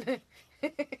men.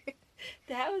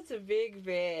 That was a big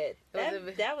bed.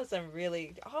 That was a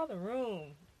really... All the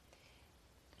room.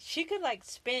 She could, like,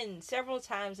 spin several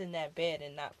times in that bed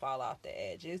and not fall off the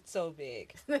edge. It's so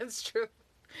big. That's true.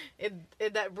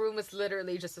 That room is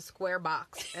literally just a square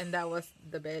box, and that was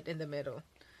the bed in the middle.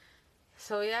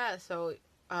 So, yeah. So,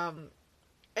 and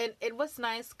it was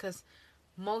nice because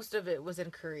most of it was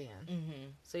in Korean. Mm-hmm.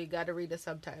 So you got to read the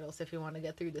subtitles if you want to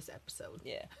get through this episode.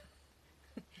 Yeah.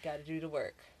 Got to do the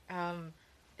work.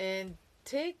 And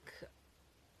Tik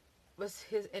was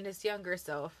his younger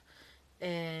self,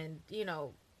 and you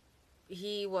know,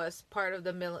 he was part of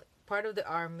the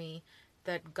army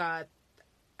that got,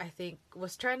 I think,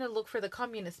 was trying to look for the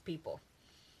communist people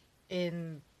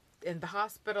in the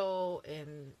hospital,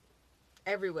 in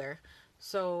everywhere.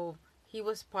 So he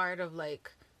was part of,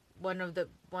 like, one of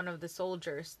the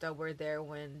soldiers that were there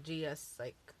when Gia's,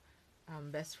 like,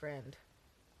 best friend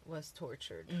was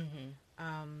tortured.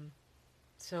 Mm-hmm.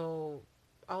 So,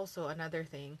 also another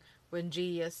thing, when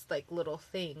Gia's, like, little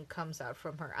thing comes out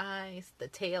from her eyes, the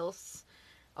tails,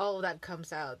 all of that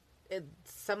comes out.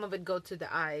 Some of it go to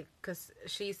the eye, because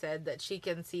she said that she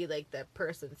can see, like, that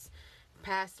person's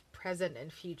past, present,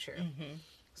 and future. Mm-hmm.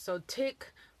 So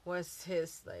Tik was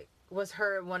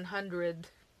her 100.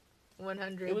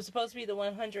 It was supposed to be the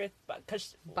 100th,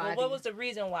 because what was the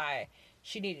reason why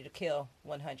she needed to kill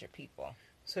 100 people?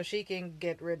 So she can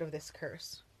get rid of this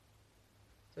curse.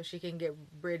 So she can get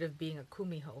rid of being a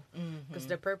kumiho. Because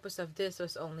the purpose of this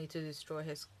was only to destroy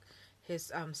his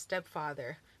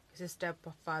stepfather. Because his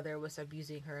stepfather was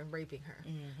abusing her and raping her.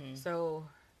 Mm-hmm. So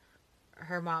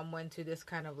her mom went to this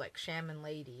kind of, like, shaman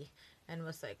lady and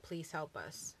was like, please help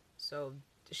us. So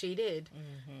she did.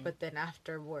 Mm-hmm. But then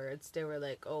afterwards, they were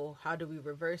like, oh, how do we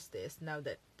reverse this now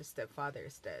that the stepfather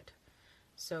is dead?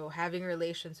 So having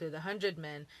relations with 100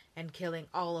 men and killing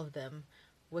all of them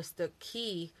was the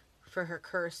key for her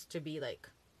curse to be, like,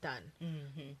 done.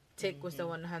 Mm-hmm. Tik was the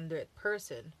 100th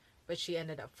person, but she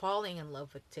ended up falling in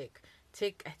love with Tik.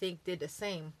 Tik, I think, did the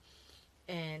same.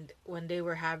 And when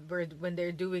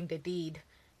they're doing the deed,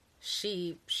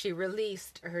 she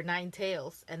released her 9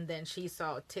 tails, and then she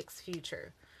saw Tik's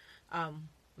future.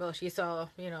 Well, she saw,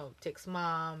 you know, Tik's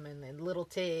mom, and then little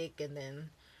Tik, and then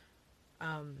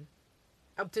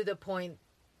up to the point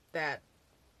that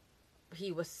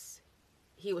he was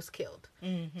killed.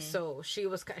 Mm-hmm. So she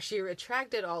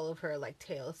retracted all of her, like,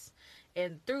 tails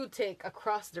and threw Tik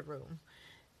across the room,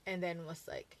 and then was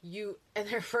like, and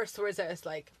her first words is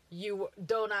like, you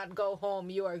do not go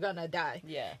home, you are gonna die.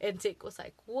 Yeah. And Tik was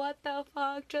like, what the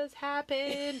fuck just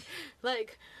happened?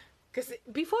 Like, because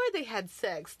before they had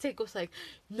sex, Tik was like,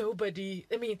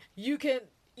 you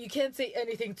can't say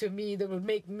anything to me that would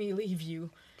make me leave you.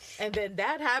 And then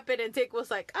that happened, and Tik was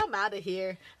like, I'm out of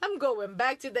here. I'm going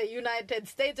back to the United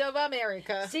States of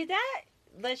America. See, that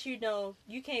lets you know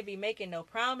you can't be making no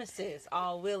promises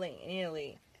all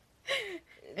willy-nilly.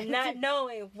 Not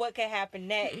knowing what can happen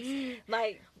next.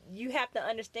 Like, you have to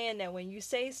understand that when you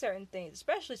say certain things,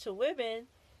 especially to women,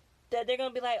 that they're going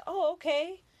to be like, oh,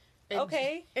 okay.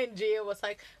 Okay. And Gia was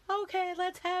like, okay,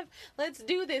 let's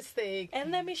do this thing.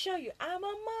 And let me show you, I'm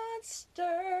a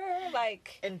monster.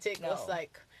 Like, and Tik was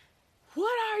like,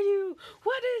 what are you?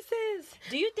 What is this?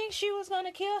 Do you think she was going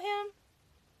to kill him?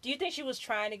 Do you think she was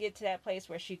trying to get to that place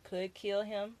where she could kill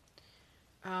him?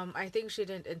 I think she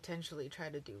didn't intentionally try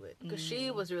to do it. Because she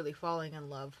was really falling in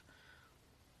love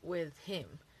with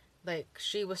him. Like,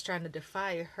 she was trying to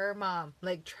defy her mom.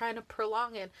 Like, trying to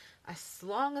prolong it as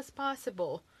long as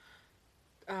possible.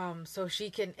 So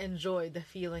she can enjoy the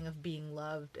feeling of being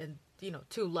loved and, you know,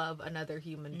 to love another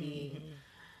human being.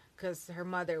 Because her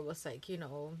mother was like, you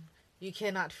know, you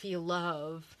cannot feel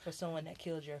love for someone that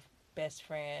killed your best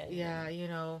friend. Yeah, you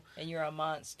know. And you're a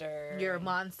monster. You're a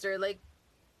monster. Like,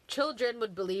 children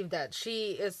would believe that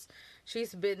she is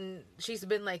she's been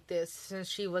like this since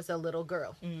she was a little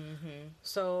girl.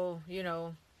 So, you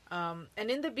know, and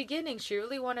in the beginning she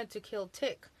really wanted to kill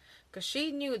Tick because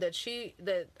she knew that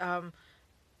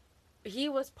he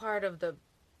was part of the,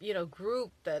 you know,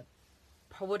 group that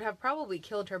would have probably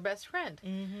killed her best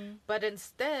friend. But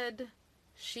instead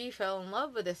she fell in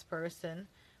love with this person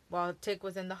while Tick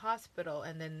was in the hospital,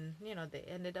 and then, you know, they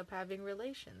ended up having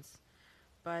relations.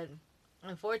 But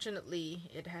unfortunately,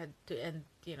 it had to end,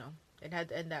 you know, it had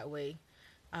to end that way.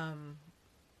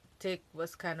 Tick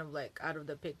was kind of like out of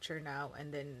the picture now,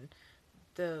 and then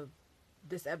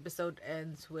this episode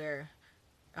ends where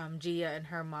Gia and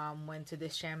her mom went to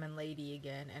this shaman lady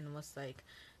again and was like,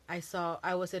 I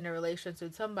was in a relationship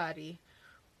with somebody,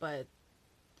 but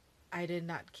I did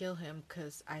not kill him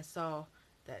because I saw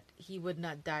that he would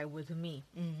not die with me.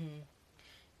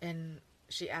 And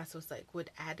she asked, was like, would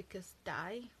Atticus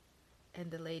die? And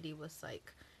the lady was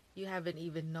like, you haven't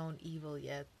even known evil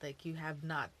yet. Like, you have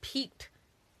not peaked,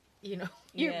 you know,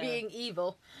 you're being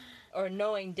evil. Or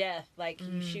knowing death. Like,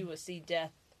 she would see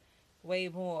death way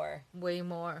more.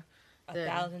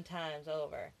 1,000 times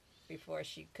over before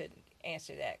she could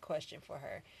answer that question for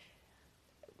her.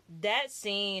 That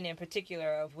scene in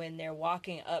particular of when they're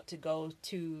walking up to go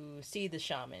to see the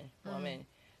shaman woman,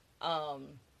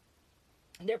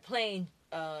 they're playing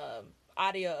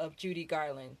audio of Judy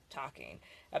Garland talking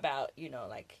about, you know,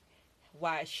 like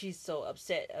why she's so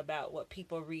upset about what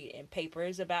people read in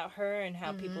papers about her and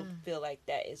how people feel like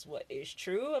that is what is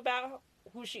true about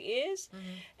who she is.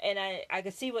 And I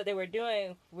could see what they were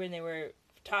doing when they were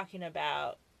talking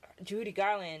about Judy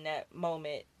Garland in that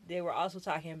moment. They were also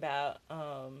talking about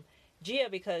Gia,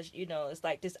 because, you know, it's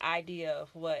like this idea of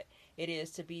what it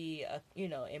is to be, you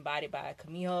know, embodied by a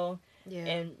Kumiho. Yeah.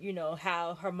 And, you know,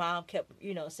 how her mom kept,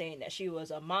 you know, saying that she was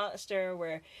a monster,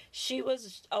 where she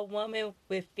was a woman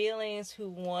with feelings who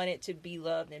wanted to be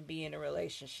loved and be in a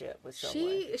relationship with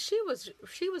someone. She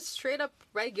was straight up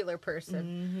regular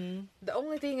person. The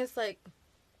only thing is, like,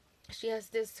 she has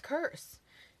this curse.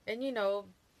 And, you know,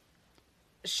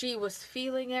 she was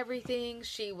feeling everything.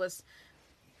 She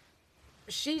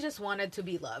just wanted to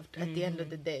be loved at the end of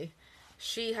the day.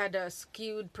 She had a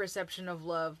skewed perception of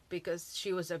love because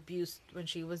she was abused when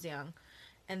she was young.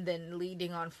 And then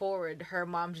leading on forward, her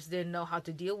mom just didn't know how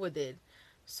to deal with it.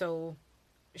 So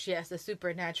she has the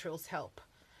supernatural's help.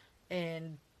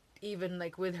 And even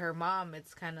like with her mom,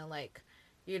 it's kind of like,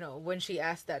 you know, when she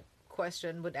asked that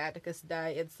question, would Atticus die?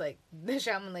 It's like the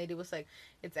shaman lady was like,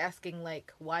 it's asking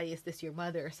like, why is this your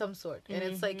mother, or some sort. And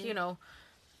it's like, you know,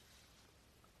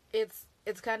 it's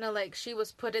kind of like she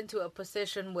was put into a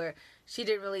position where she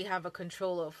didn't really have a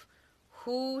control of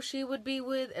who she would be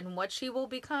with and what she will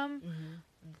become.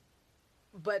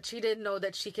 But she didn't know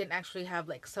that she can actually have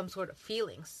like some sort of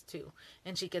feelings too,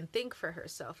 and she can think for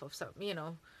herself of some, you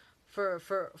know, for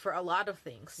a lot of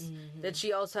things. That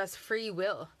she also has free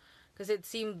will, because it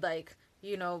seemed like,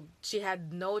 you know, she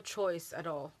had no choice at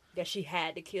all. That she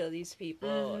had to kill these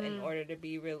people in order to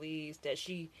be released. That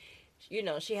she, you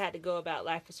know, she had to go about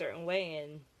life a certain way,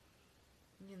 and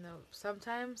you know,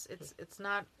 sometimes it's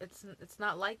not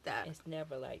like that. It's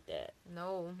never like that.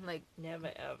 No, like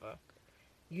never ever.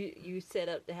 You set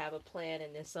up to have a plan,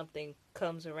 and then something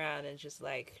comes around and just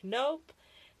like, nope.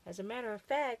 As a matter of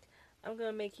fact, I'm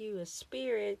gonna make you a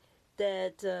spirit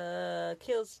that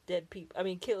kills dead people. I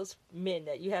mean, kills men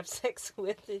that you have sex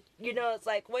with. You know, it's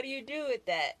like, what do you do with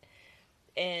that?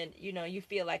 And you know, you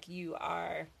feel like you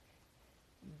are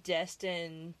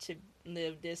destined to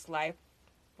live this life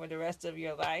for the rest of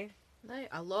your life, like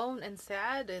alone and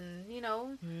sad, and you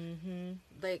know,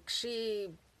 like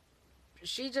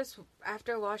she just,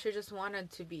 after a while, she just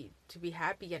wanted to be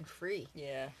happy and free.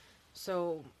 Yeah.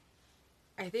 So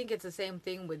I think it's the same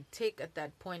thing with Tick at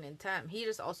that point in time. He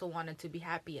just also wanted to be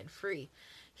happy and free.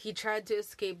 He tried to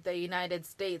escape the United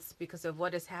States because of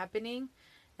what is happening,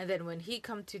 and then when he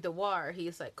come to the war,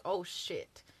 he's like, oh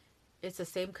shit, it's the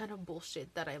same kind of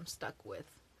bullshit that I'm stuck with.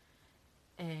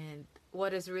 And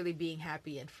what is really being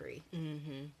happy and free?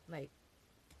 Like,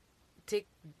 Tick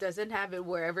doesn't have it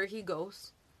wherever he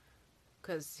goes,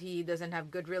 because he doesn't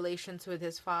have good relations with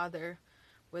his father,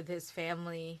 with his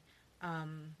family,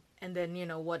 and then, you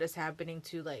know, what is happening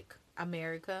to, like,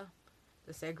 America,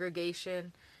 the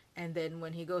segregation, and then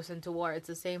when he goes into war, it's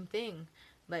the same thing.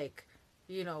 Like,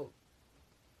 you know,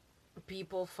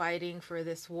 people fighting for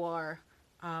this war,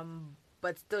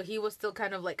 but still, he was still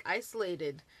kind of, like,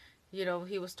 isolated. You know,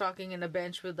 he was talking in a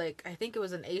bench with, like, I think it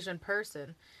was an Asian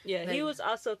person. Yeah, he was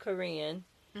also Korean.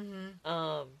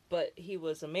 But he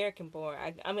was American born.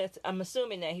 I'm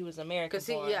assuming that he was American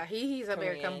born. He's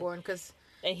American born, because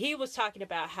And he was talking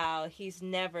about how he's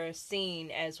never seen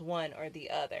as one or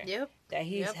the other. Yep. That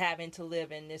he's having to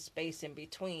live in this space in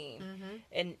between. Mm-hmm.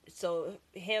 And so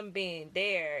him being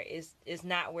there is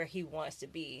not where he wants to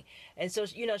be. And so,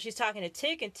 she's talking to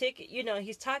Tick, and Tick,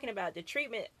 he's talking about the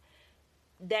treatment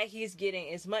that he's getting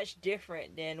is much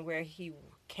different than where he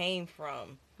came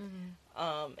from.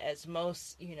 Mm-hmm. As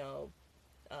most,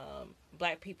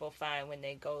 Black people find when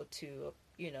they go to,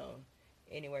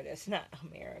 anywhere that's not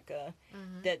America,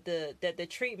 mm-hmm. that the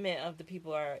treatment of the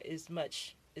people is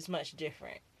much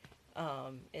different,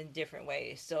 in different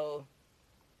ways. So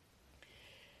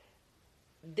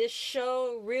this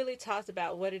show really talks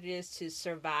about what it is to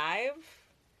survive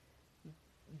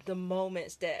the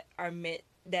moments that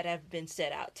have been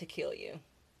set out to kill you.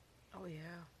 Oh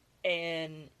yeah.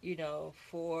 And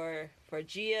for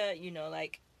Gia,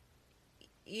 like,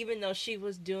 even though she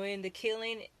was doing the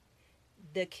killing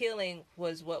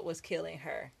was what was killing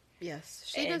her. Yes,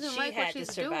 she doesn't like what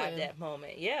she's doing. She had to survive that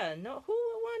moment. Yeah, no, who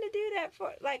would want to do that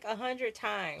for like 100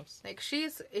 times? Like she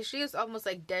is almost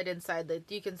like dead inside. That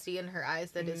you can see in her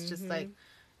eyes that it's just like,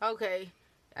 okay,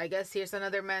 I guess here's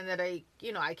another man that I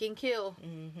can kill.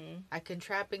 Mm-hmm. I can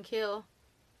trap and kill.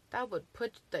 That would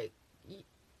put like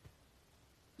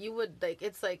you would like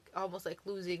it's like almost like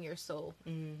losing your soul,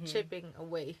 mm-hmm. chipping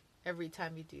away every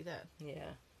time you do that.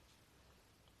 Yeah.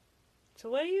 So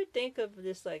what do you think of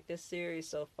this series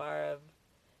so far of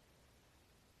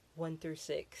 1 through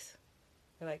 6?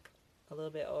 We're like a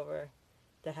little bit over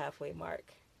the halfway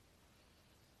mark.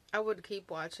 I would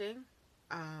keep watching.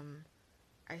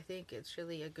 I think it's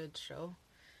really a good show.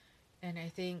 And I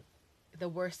think the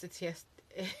worst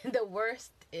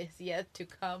is yet to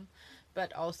come,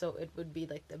 but also it would be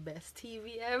like the best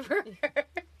TV ever.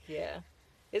 Yeah.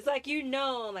 It's like,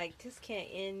 like, this can't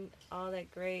end all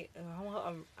that great.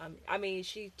 I mean,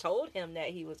 she told him that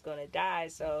he was going to die,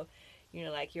 so,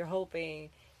 like, you're hoping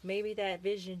maybe that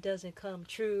vision doesn't come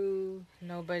true.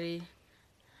 Nobody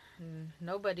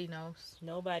knows.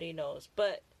 Nobody knows.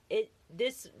 But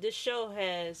this show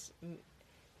has...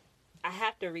 I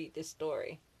have to read this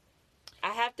story.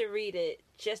 I have to read it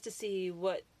just to see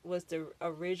what was the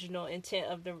original intent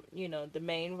of the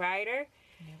main writer.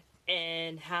 Yeah.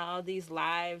 And how these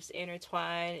lives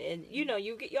intertwine, and you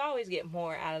always get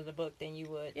more out of the book than you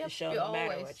would the show, no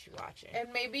matter what you're watching.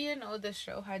 And maybe the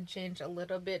show had changed a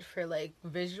little bit for like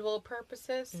visual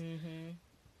purposes, mm-hmm.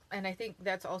 and I think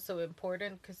that's also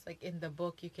important because like in the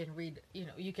book you can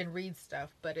read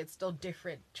stuff, but it's still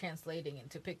different translating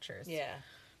into pictures. Yeah.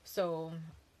 So,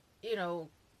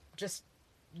 just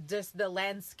the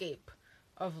landscape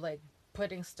of like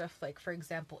putting stuff like, for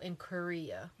example, in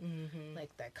Korea, mm-hmm. like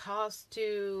the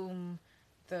costume,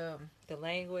 the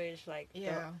language, like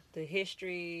the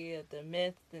history, the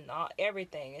myth, and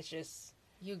everything. It's just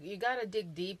you gotta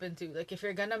dig deep into, like, if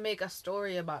you're gonna make a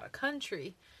story about a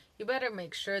country, you better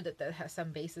make sure that has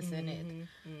some basis mm-hmm. in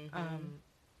it,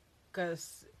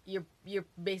 because you're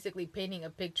basically painting a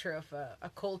picture of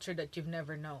a culture that you've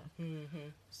never known. Mm-hmm.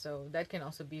 So that can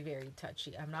also be very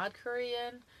touchy. I'm not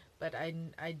Korean. But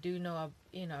I do know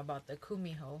about the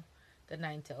Kumiho, the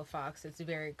nine-tailed fox. It's a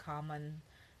very common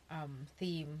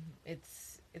theme.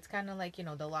 It's kind of like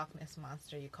the Loch Ness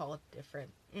monster. You call it different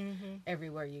mm-hmm.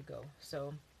 everywhere you go.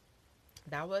 So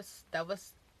that was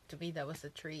to me, that was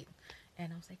a treat,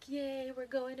 and I was like, yay, we're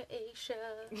going to Asia.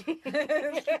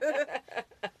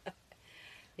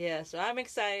 Yeah, so I'm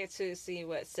excited to see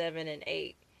what 7 and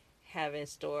 8 have in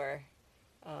store.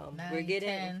 9,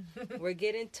 we're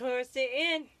getting towards the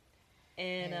end.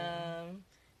 And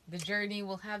the journey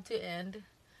will have to end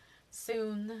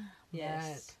soon.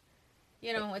 Yes.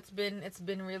 But, it's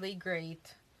been really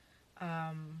great.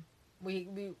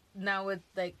 We now, with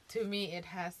like, to me it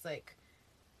has like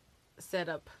set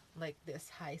up like this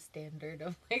high standard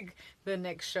of like the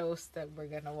next shows that we're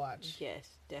gonna watch.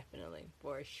 Yes, definitely,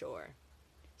 for sure.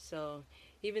 So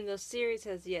even though series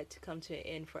has yet to come to an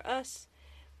end for us,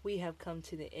 we have come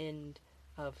to the end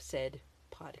of said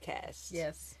podcast.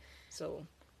 Yes. So,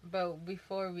 but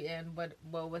before we end, what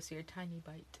was your tiny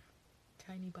bite?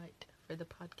 Tiny bite for the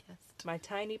podcast. My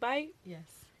tiny bite? Yes.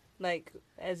 Like,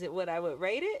 as it what I would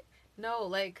rate it? No,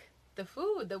 like the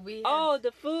food that we. Oh,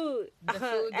 the food. The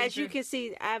food. As you can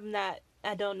see,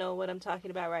 I don't know what I'm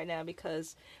talking about right now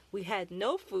because we had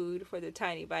no food for the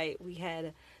tiny bite. We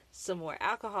had some more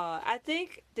alcohol. I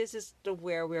think this is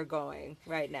where we're going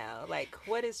right now. Like,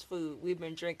 what is food? We've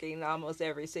been drinking almost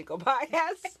every single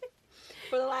podcast.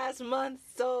 For the last month.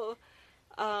 So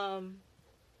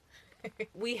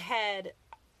we had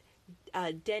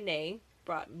Dene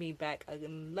brought me back a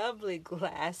lovely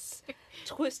glass,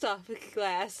 twist off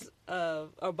glass of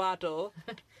a bottle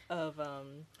of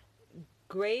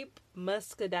grape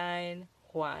muscadine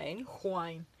wine.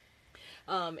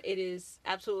 It is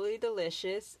absolutely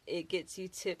delicious. It gets you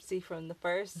tipsy from the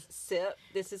first sip.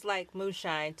 This is like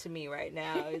moonshine to me right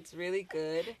now. It's really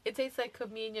good. It tastes like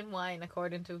communion wine,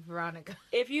 according to Veronica.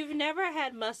 If you've never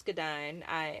had muscadine,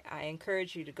 I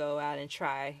encourage you to go out and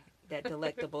try that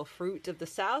delectable fruit of the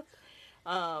South.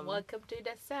 Welcome to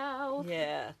the South.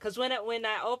 Yeah, because when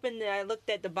I opened it, I looked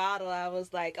at the bottle. I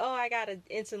was like, oh, I gotta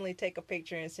instantly take a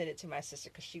picture and send it to my sister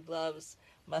because she loves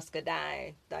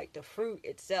muscadine, like the fruit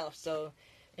itself. So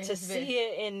to see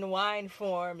it in wine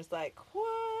form is like,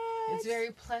 what? It's very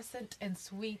pleasant and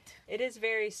sweet. It is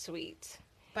very sweet.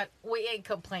 But we ain't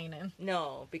complaining.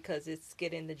 No, because it's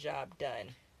getting the job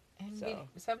done. And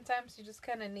sometimes you just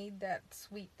kind of need that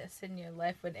sweetness in your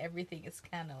life when everything is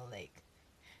kind of like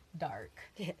dark.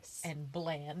 Yes. And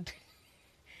bland.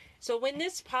 So when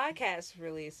this podcast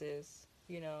releases,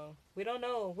 we don't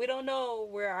know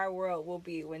where our world will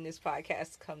be when this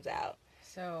podcast comes out.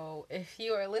 So if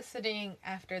you are listening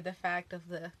after the fact of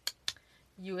the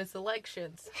U.S.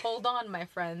 elections, hold on, my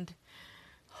friend.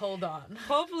 Hold on.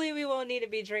 Hopefully we won't need to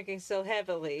be drinking so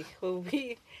heavily when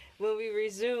we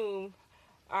resume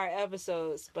our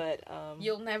episodes, but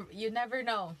you never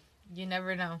know. You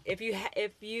never know. If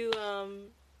you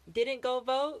didn't go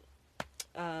vote,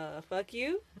 fuck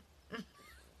you.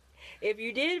 If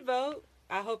you did vote,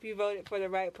 I hope you voted for the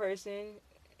right person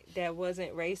that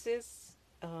wasn't racist,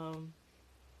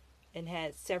 and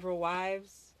had several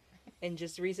wives and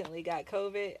just recently got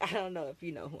COVID. I don't know if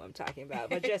you know who I'm talking about,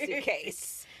 but just in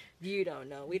case you don't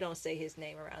know, we don't say his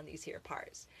name around these here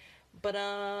parts. But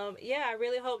yeah, I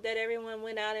really hope that everyone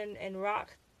went out and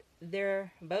rocked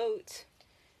their vote.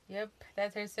 Yep,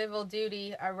 that's our civil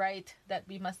duty, a right that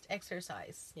we must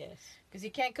exercise. Yes. Because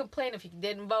you can't complain if you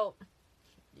didn't vote.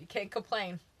 You can't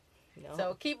complain. No.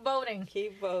 So keep voting.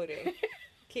 Keep voting.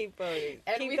 Keep voting.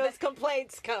 And keep those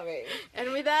complaints coming.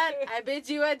 And with that, I bid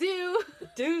you adieu.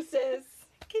 Deuces.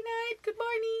 Good night. Good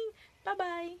morning.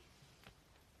 Bye-bye.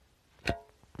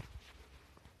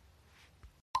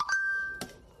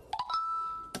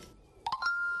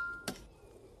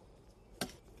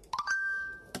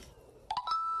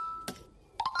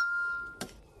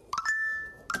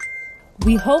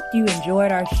 We hope you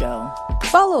enjoyed our show.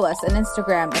 Follow us on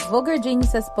Instagram at Vulgar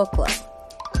Geniuses Book Club.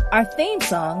 Our theme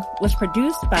song was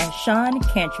produced by Sean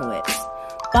Kantrowitz.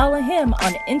 Follow him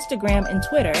on Instagram and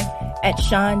Twitter at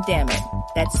Sean Dammit.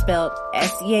 That's spelled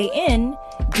SeanDammit.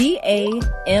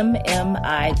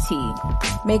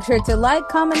 Make sure to like,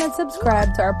 comment, and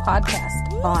subscribe to our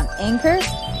podcast on Anchor,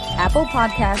 Apple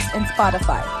Podcasts, and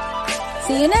Spotify.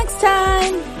 See you next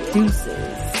time. Deuces.